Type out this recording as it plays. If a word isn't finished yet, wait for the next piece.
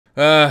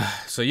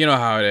So you know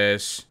how it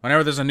is.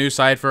 Whenever there's a new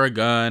site for a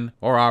gun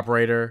or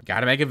operator,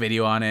 gotta make a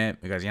video on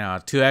it because, you know,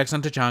 2x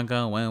on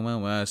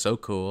Tachanka, so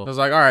cool. I was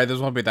like, all right, this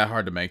won't be that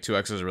hard to make.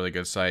 2x is a really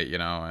good site, you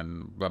know,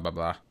 and blah, blah,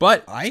 blah.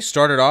 But I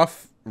started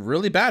off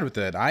really bad with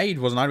it. I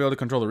was not able to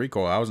control the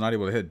recoil. I was not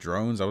able to hit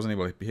drones. I wasn't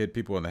able to hit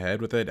people in the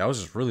head with it. I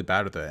was just really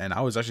bad with it, and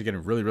I was actually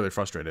getting really, really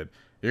frustrated.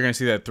 You're gonna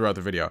see that throughout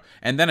the video.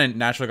 And then I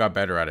naturally got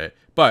better at it.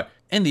 But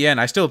in the end,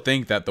 I still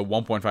think that the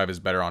 1.5 is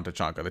better on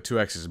Tachanka. The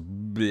 2x is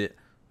bleh.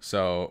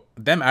 So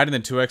them adding the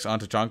 2x on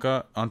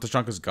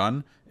Tachanka's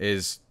gun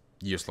is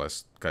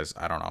useless because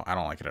I don't know. I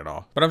don't like it at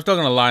all. But I'm still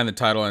gonna lie in the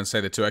title and say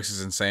the 2x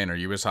is insane or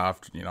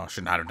Ubisoft, you know,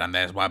 should not have done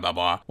this, blah blah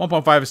blah.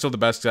 1.5 is still the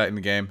best in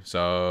the game.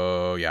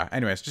 So yeah.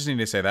 Anyways, just need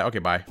to say that. Okay,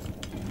 bye.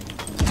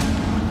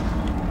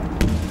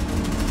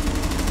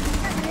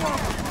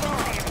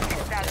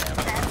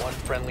 One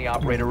friendly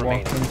operator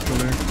remaining.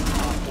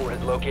 Op 4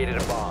 has located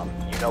a bomb.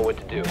 You know what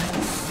to do.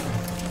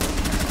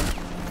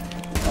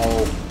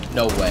 Oh,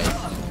 no way.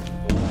 4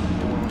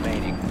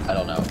 remaining. I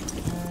don't know.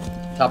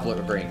 Top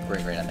lip green,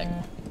 I think.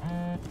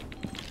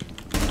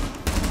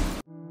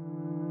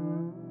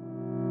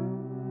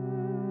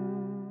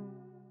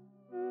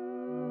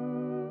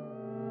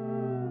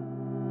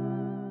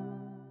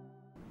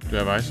 Do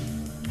you have eyes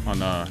on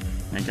the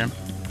hand cam?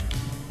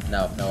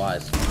 No, no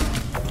eyes.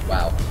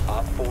 Wow.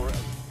 Op 4.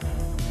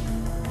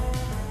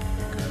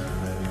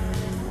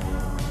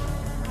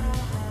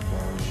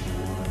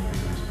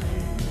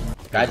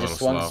 Guy just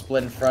swung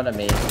split in front of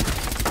me.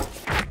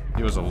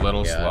 He was a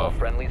little slow.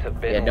 Friendlies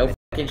have been. Yeah, no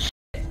fucking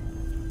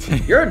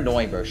shit. You're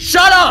annoying, bro.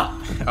 Shut up!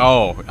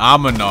 Oh,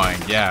 I'm annoying.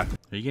 Yeah.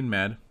 Are you getting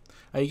mad?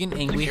 Are you getting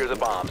angry? Secure the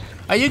bombs.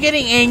 Are you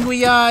getting angry,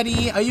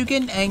 Yachty? Are you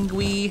getting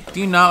angry? Do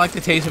you not like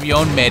the taste of your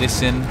own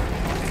medicine?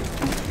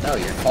 No,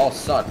 your calls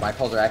suck. My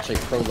calls are actually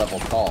pro-level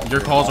calls.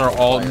 Your calls are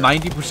all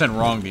 90%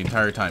 wrong the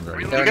entire time, bro.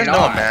 You guys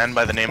know a man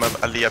by the name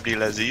of Ali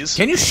Abdelaziz?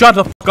 Can you shut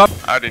the fuck up?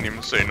 I didn't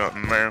even say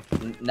nothing, man.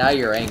 Now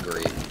you're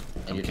angry,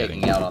 and you're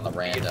taking out on the Be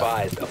random.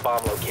 advised, a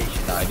bomb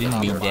location. No, I didn't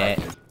mean that.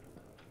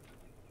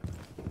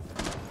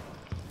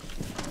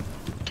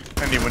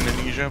 Any of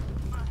Indonesia?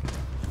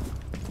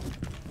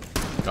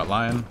 Got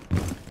lion.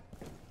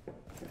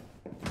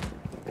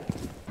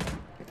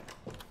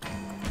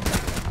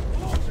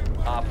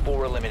 Op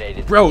 4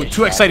 eliminated. Bro,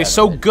 2x site is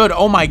so good.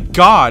 Oh my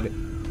god.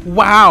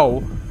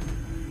 Wow.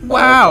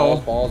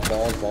 Wow.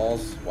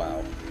 Balls.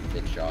 Wow.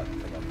 Big shot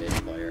from a mid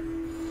player.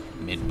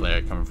 Mid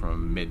player coming from a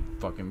mid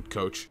fucking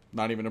coach.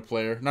 Not even a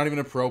player. Not even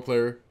a pro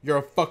player. You're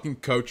a fucking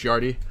coach,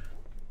 Yardy.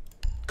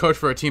 Coach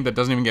for a team that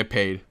doesn't even get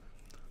paid.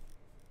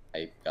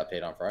 I got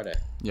paid on Friday.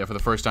 Yeah, for the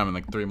first time in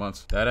like 3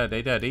 months.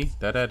 Da-da-da-da-dee.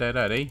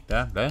 Da-da-da-da-dee.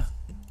 Yeah.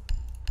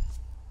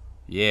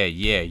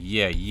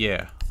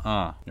 Yardy,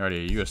 are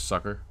you a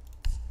sucker?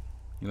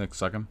 You like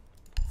sucking?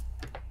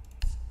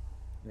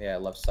 Yeah, I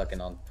love sucking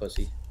on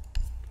pussy.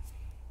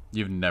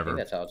 You've never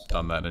that's how it's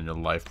done that in your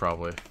life,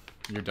 probably.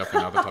 You're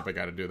definitely not the type of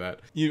guy to do that.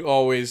 You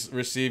always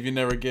receive, you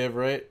never give,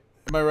 right?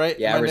 Am I right?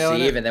 Yeah, I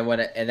receive, and then when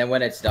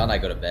it's done, I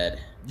go to bed.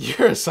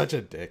 You're such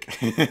a dick.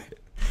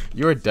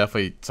 You are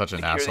definitely such an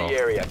Secure asshole. the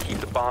area. Keep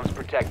the bombs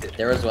protected.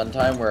 There was one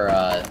time where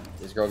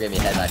this girl gave me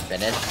a head and I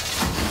finished,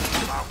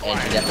 and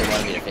she definitely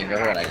wanted me to finger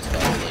her, and I just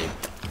fell asleep.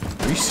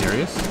 Are you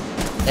serious?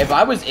 If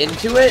I was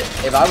into it,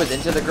 if I was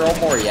into the girl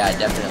more, yeah, I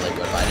definitely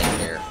would. I didn't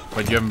care.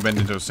 But you haven't been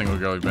into a single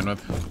girl you've been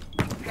with?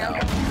 No,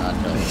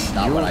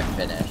 not when I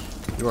finished.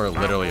 You are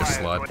literally a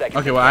slut.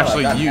 Okay, well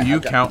actually you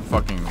count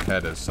fucking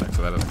head as sex,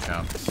 so that doesn't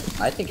count.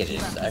 I think it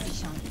is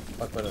sex.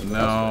 Fuck, what No.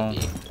 else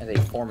would it be? I think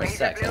form of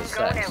sex is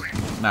sex.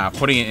 Nah,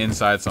 putting it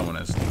inside someone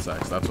is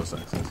sex. That's what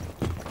sex is.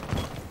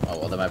 Oh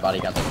well, then my body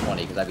counts like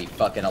 20 because I'd be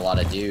fucking a lot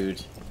of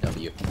dudes.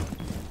 W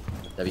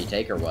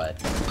take or what?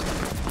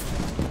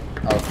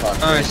 Oh fuck.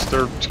 Nice,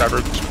 they're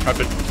scabbard.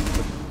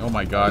 Oh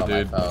my god, Oh, my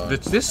dude. phone.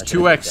 This I should've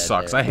 2x been dead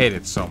sucks. there. I hate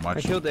it so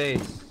much.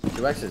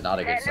 2x is not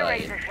a good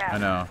site. I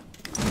know.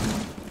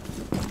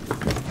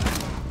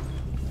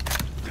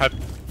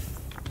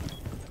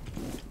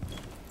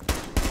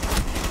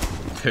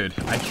 Dude,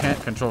 I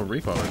can't control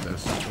repo like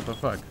this. What the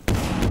fuck?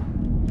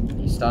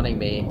 He's stunning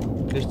me.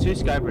 There's 2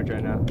 skybirds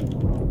right now.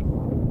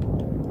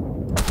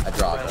 I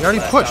dropped. You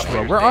already pushed,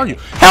 bro. Where are you?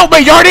 Help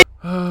me, Yardy!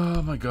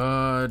 Oh my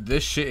god.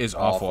 This shit is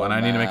awful, and I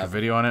need to make a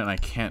video on it, and I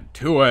can't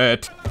do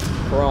it.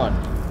 Prawn.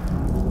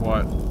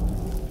 What?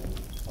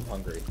 I'm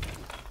hungry.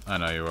 I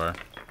know you are. Okay,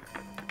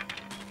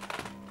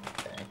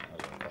 I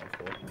was gonna go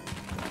for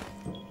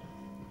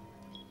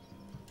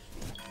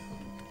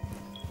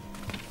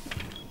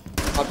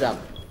it. Hop down.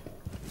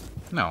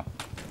 No.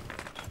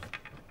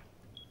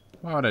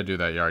 Why would I do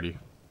that, Yardy?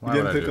 Why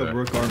You would I didn't do pick up that?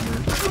 rook armor.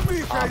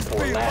 Op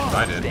 4 last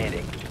I did.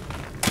 standing.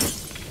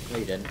 No,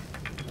 you didn't.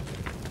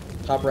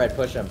 Top red,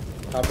 push him.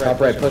 Top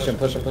red, push him.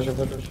 Push.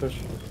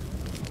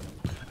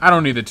 I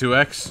don't need the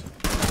 2x.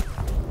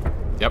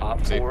 Yep.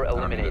 Op See, 4 I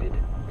don't need it.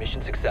 eliminated.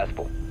 Mission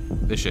successful.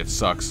 This shit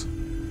sucks.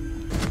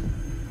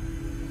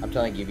 I'm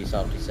telling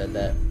Ubisoft, you said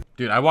that.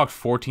 Dude, I walked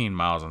 14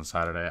 miles on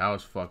Saturday. I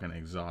was fucking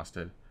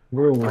exhausted.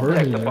 Where were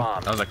Protect the you?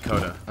 bomb. I was at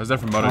Coda. I was there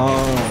for Moto Game.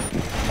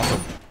 Oh. Also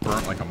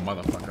burnt like a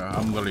motherfucker.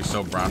 I'm literally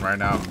so brown right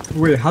now.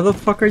 Wait, how the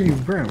fuck are you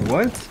burnt?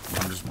 What?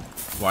 I'm just.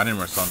 Well, I didn't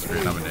wear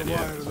sunscreen. I'm an idiot.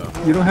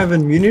 So. You don't have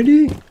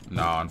immunity?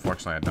 No,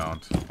 unfortunately, I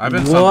don't. I've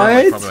been sunburned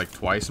like, probably like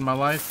twice in my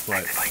life,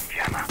 but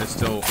it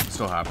still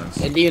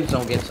happens. Indians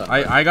don't get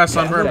sunburned. I got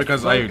sunburned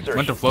because I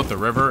went to float the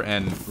river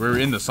and we were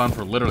in the sun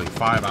for literally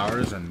 5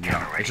 hours, and you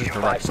know it's just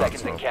direct sun.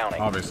 So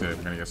obviously,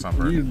 I'm gonna get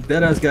sunburned. You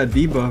deadass got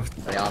debuffed.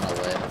 Rihanna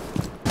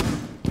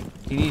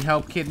lit. You need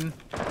help, kitten?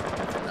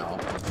 No.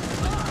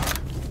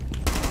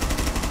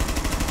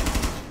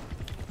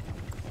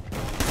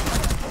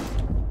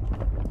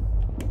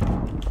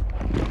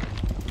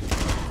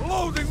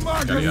 Loading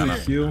mag. Got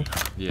Heal?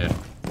 Yeah.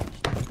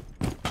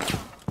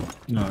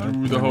 No,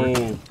 Through the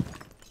hole.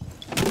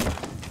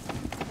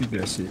 You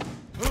guys see.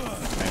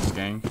 Thanks,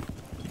 gang.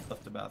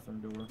 Left the bathroom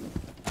door.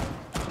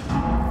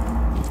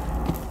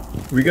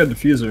 We got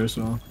diffuser,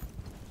 so.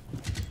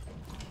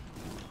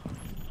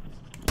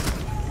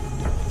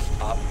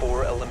 Op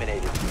 4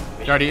 eliminated.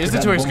 Yardy, is the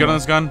 2x good on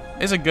this gun?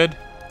 Is it good?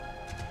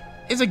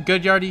 Is it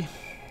good, Yardy?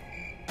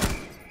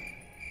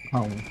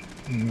 Oh,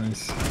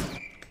 nice.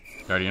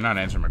 Yardy, you're not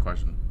answering my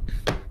question.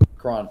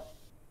 Kron,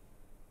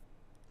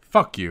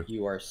 Fuck you.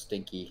 you are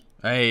stinky.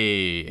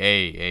 Hey.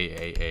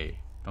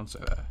 Don't say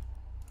that.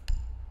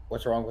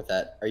 What's wrong with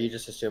that? Are you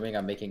just assuming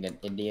I'm making an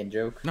Indian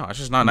joke? No, it's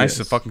just not nice to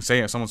Yes. fucking say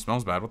it if someone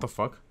smells bad. What the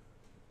fuck?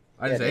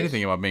 I didn't Yeah, say it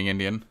anything is. about being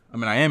Indian. I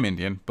mean, I am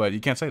Indian, but you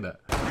can't say that.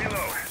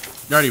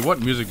 Yardy, what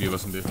music do you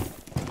listen to?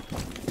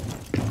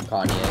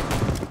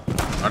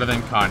 Kanye. Other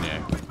than Kanye.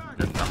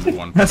 Your number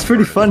one. That's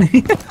pretty artist. funny.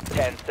 10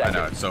 I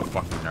know, seconds. it's so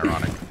fucking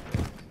ironic.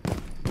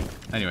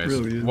 Anyways,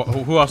 Really is.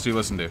 who else do you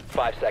listen to?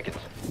 5 seconds.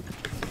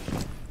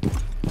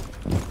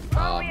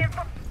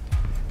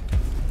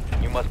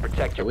 You must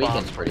protect your The Weeknd's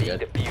bombs from pretty being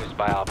good. defused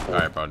by Op 4.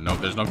 Alright, bro. No,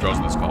 there's no girls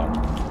in this call.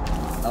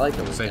 I like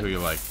the Say who Weeknd. you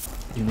like.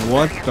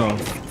 What the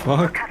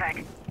fuck?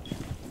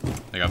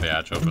 They got the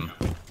hatch open.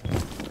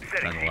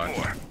 Triangle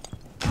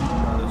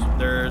latch.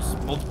 There's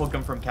multiple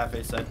come from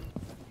cafe side.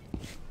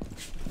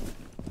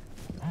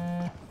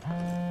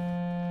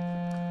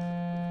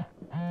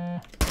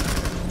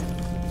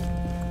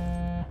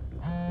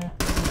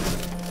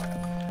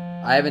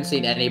 I haven't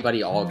seen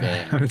anybody all I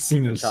game. haven't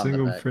seen a Shot in the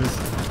single back.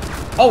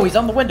 person. Oh, he's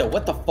on the window.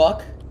 What the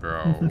fuck?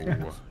 Bro.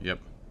 Yep.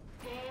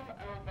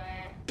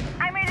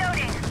 I'm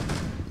reloading.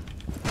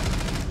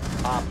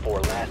 Op 4,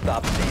 last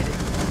stop standing.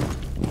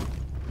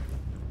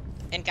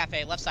 In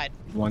cafe, left side.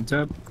 One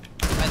tap?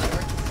 By the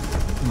door.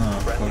 No,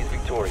 Friendly's fuck.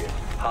 victorious.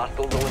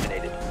 Hostiles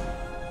eliminated.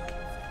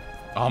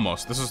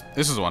 Almost. This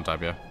is one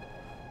type, yeah.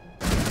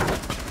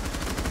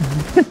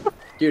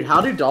 Dude,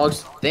 how do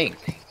dogs think?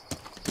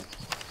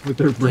 With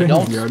their They brain,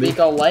 don't Yardy. speak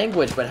a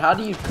language, but how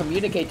do you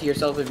communicate to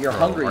yourself if you're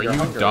hungry? Are You're you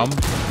hungry. dumb?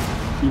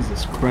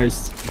 Jesus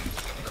Christ.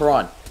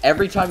 Karan,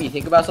 every time you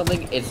think about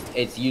something,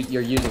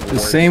 you're using The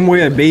words. same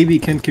way a baby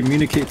can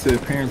communicate to their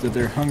parents that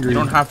they're hungry. You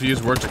don't have to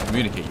use words to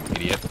communicate, you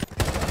idiot.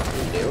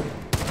 You do.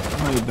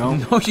 No, you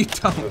don't. No, you You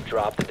don't. have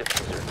dropped the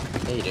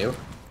diffuser. Yeah, you do.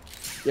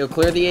 Yo,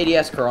 clear the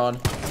ADS, Karan.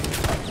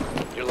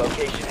 Your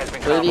location has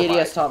been Clear the compromised.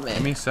 ADS top man.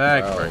 Give me a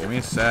sec, Bro. bro. Give me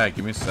a sec.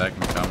 Give me a sec.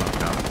 I'm coming.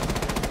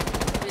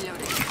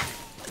 Reloading.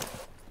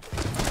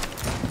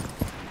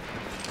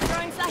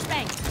 Throwing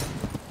flashbang.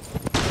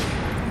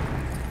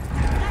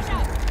 Flash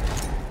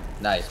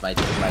out. Nice, my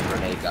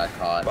grenade got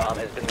caught. Bomb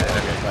has been Okay,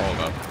 located. hold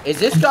up. Is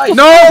this guy?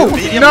 No!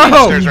 Medium No!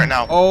 upstairs right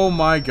now. Oh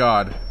my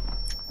god.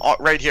 Oh,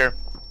 right here.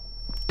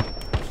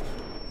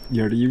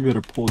 Yardy, you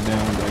better pull down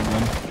that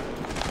gun.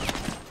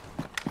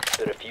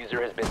 The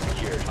diffuser has been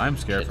secured. I'm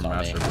scared Shit's for on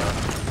Master, me. bro.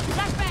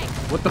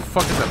 Flashbang. What the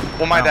fuck is that?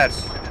 Oh, my bad.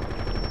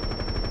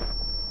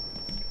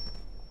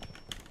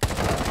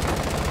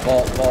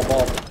 Ball.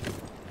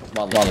 Come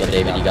on,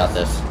 David, you got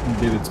this.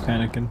 David's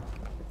panicking.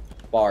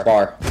 Bar.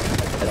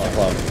 That's the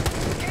club.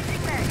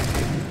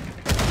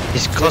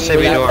 He's close We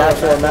every got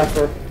door. map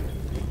door.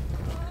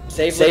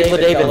 Save David,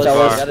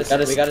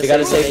 fellas. We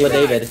gotta save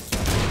David.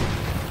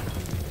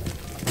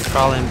 He's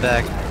crawling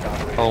back.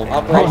 Oh,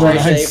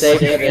 Operation nice. save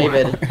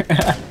David.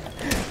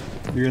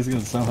 You guys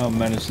gonna somehow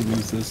manage to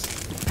lose this.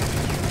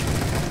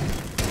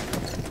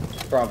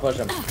 Karan, push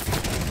him.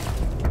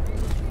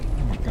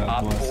 God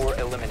Op bless. 4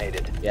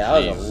 eliminated. Yeah,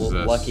 that was Jesus.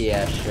 a lucky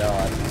ass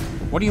shot.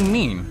 What do you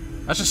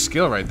mean? That's just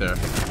skill right there.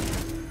 Do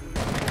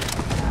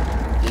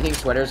you think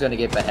Sweater's gonna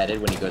get beheaded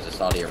when he goes to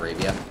Saudi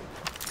Arabia?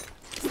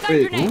 Stun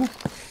Wait, grenade. who?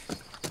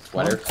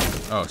 Sweater?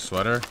 Oh,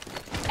 sweater?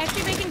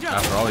 Activating drone.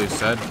 After all you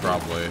said,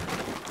 probably.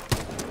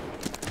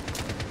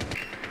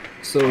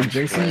 So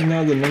Jinx is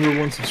now the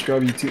 #1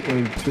 subscribed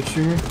Twitch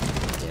streamer?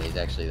 Yeah, he's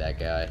actually that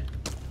guy.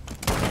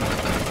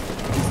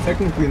 He's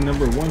technically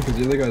 #1 because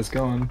the other guy's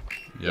gone.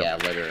 Yep. Yeah,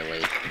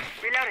 literally.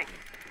 Reloading.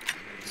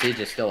 Siege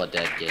is still a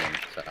dead game,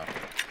 so.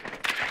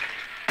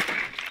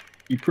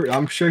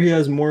 I'm sure he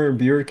has more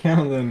viewer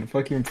count than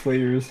fucking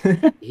players.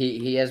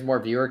 He has more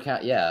viewer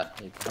count. Yeah,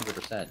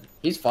 100%.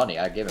 He's funny.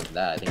 I give him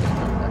that.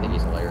 I think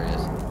he's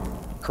hilarious.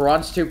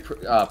 Karan's too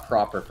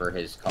proper for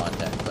his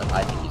content, but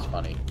I think he's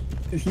funny.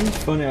 He's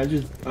funny.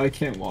 I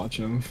can't watch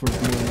him for more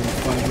than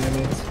 5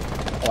 minutes.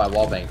 Oh, I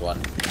wallbanged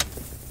one.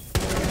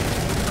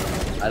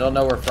 I don't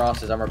know where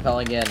Frost is. I'm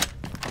repelling in.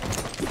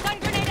 Stun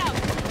grenade out.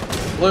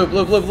 Blue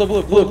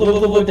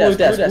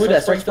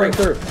desk, spring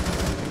through.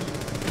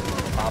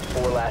 Op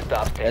 4 last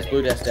stop standing. That's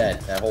blue desk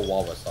dead. That whole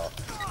wall was soft.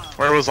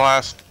 Where was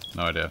last?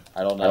 No idea.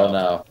 I don't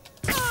know.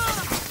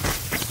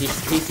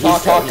 He's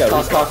Taco.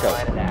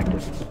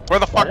 Where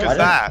the fuck is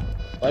that?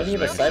 Why didn't you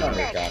have a sight on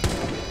your gun?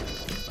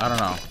 I don't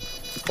know.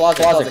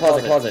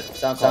 Closet.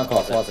 Sound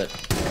closet.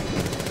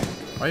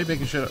 Why are you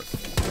making shit up?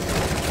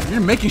 You're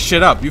making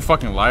shit up, you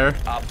fucking liar.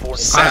 Op 4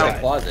 Sound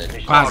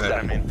closet. Closet.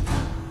 I mean,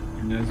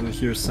 You guys will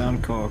hear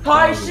sound call.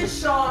 what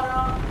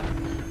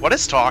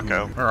is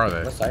taco? Where are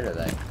they? What side are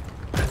they?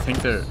 I think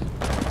they're.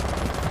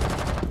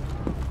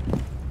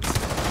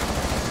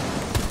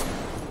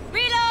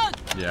 Reload.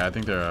 Yeah, I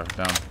think they're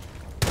down.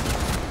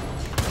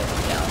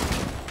 Down.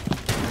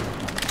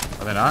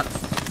 Are they not?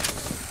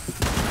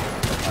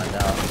 Find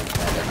out.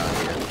 Yeah, they're not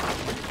here.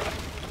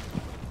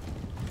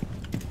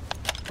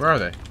 Where are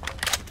they?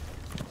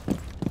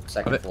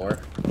 Second floor.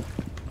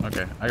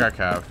 Okay, I got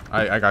Cav.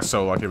 I got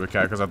so lucky with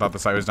Cav because I thought the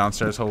site was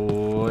downstairs.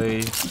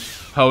 Holy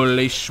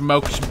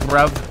smokes,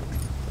 bruv.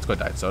 Let's go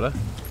diet soda.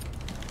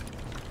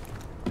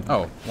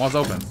 Oh, wall's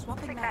open.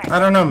 I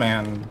don't know,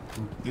 man.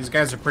 These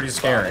guys are pretty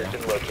scary. has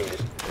been located.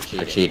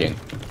 They're cheating.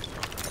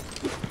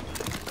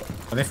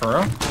 Are they for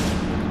real?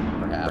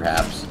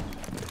 Perhaps.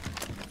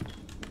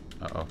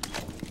 Uh-oh.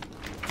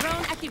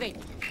 Drone activate.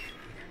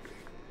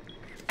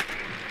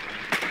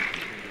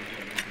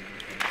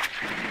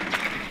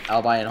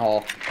 Alibi in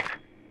hall.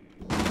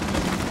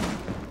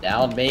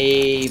 Down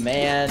me,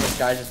 man. This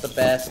guy's just the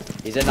best.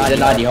 He's in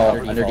 90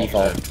 hall. Under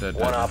default.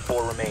 One Op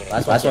 4 remaining.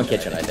 Last one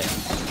kitchen, I think.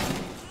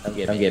 Come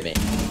get me.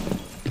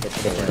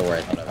 Kitchen door.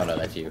 Oh no,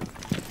 that's you.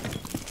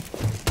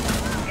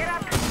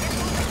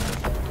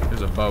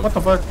 There's a boat. What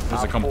the fuck? There's a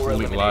Op 4 complete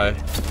eliminated. lie.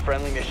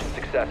 Friendly mission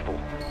successful.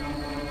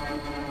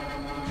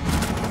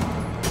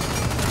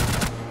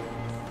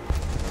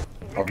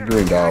 I've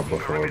dreamed out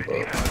before, but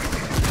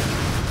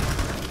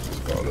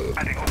that's about it.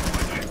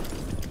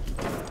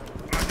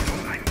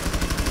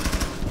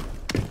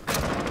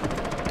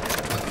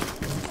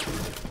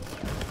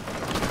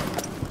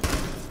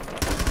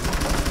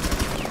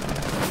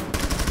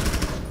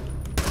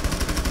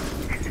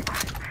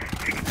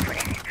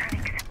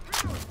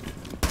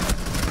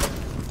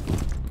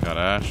 Got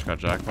Ash, got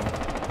Jackal.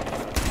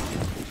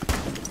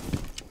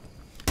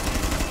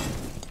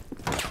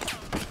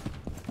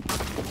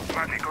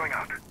 Magnet going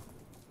out.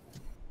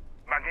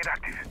 Magnet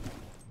active.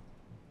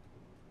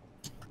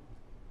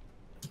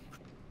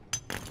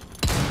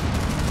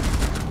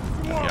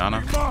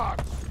 Yana.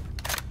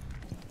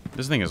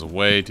 This thing is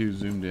way too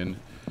zoomed in.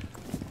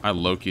 I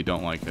low-key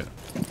don't like it.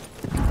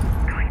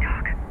 Going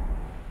dark.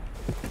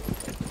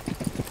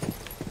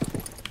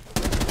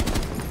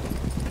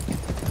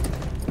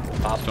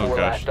 Op 4 Don't last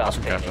cash. stop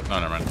Awesome cash. standing. No,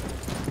 never mind.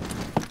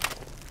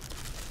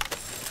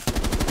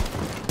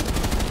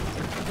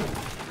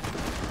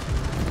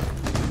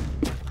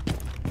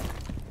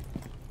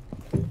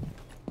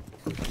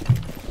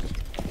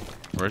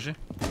 Where is she?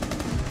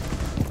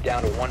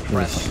 Down to one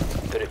friendly.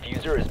 The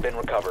diffuser has been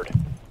recovered.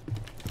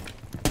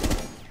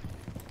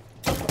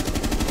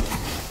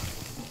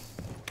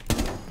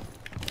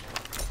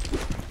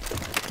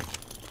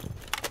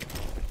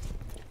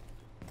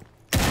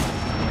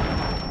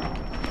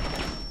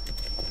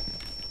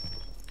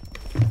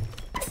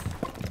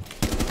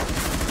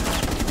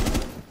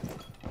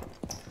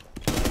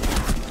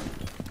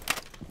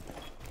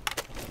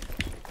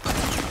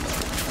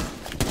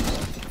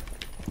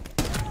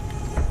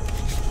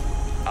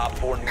 Op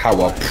 4 How a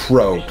neutralized.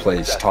 pro Mission plays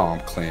successful. Tom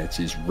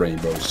Clancy's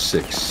Rainbow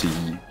Six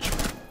Siege.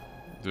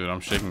 Dude, I'm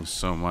shaking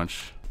so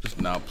much. Just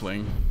now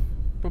playing.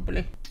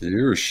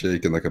 You're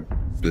shaking like a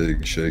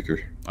big shaker.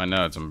 I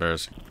know, it's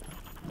embarrassing.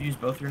 Use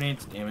both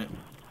grenades, damn it.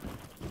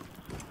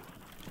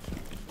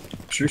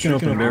 Sure can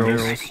open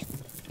barrels.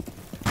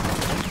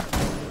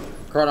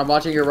 Kron, I'm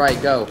watching your right.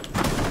 Go.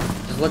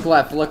 Just look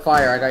left. Look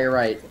fire. I got your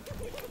right.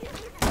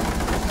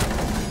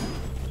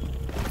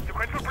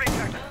 Sequential break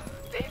time.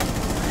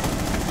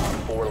 Op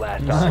 4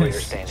 last Nice. operator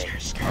standing.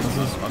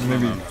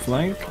 Maybe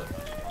flank?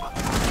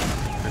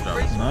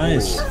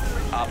 Nice.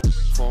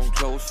 Phone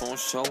close, phone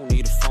show,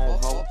 need a phone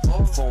hoe.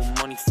 Phone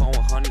money, phone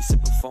honey,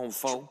 sipping phone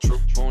foe.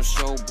 Phone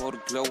show, bought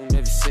a glow,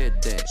 never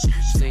said that.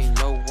 Staying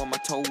low on my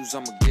toes,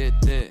 I'ma get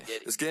that.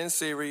 It's getting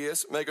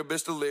serious, make a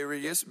bitch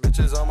delirious.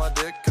 Bitches on my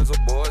dick, cause a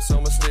boy so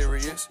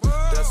mysterious.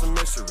 That's a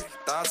mystery,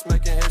 thoughts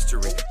making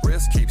history.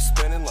 Wrist keeps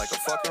spinning like a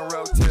fucking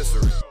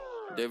rotisserie.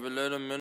 David let him in.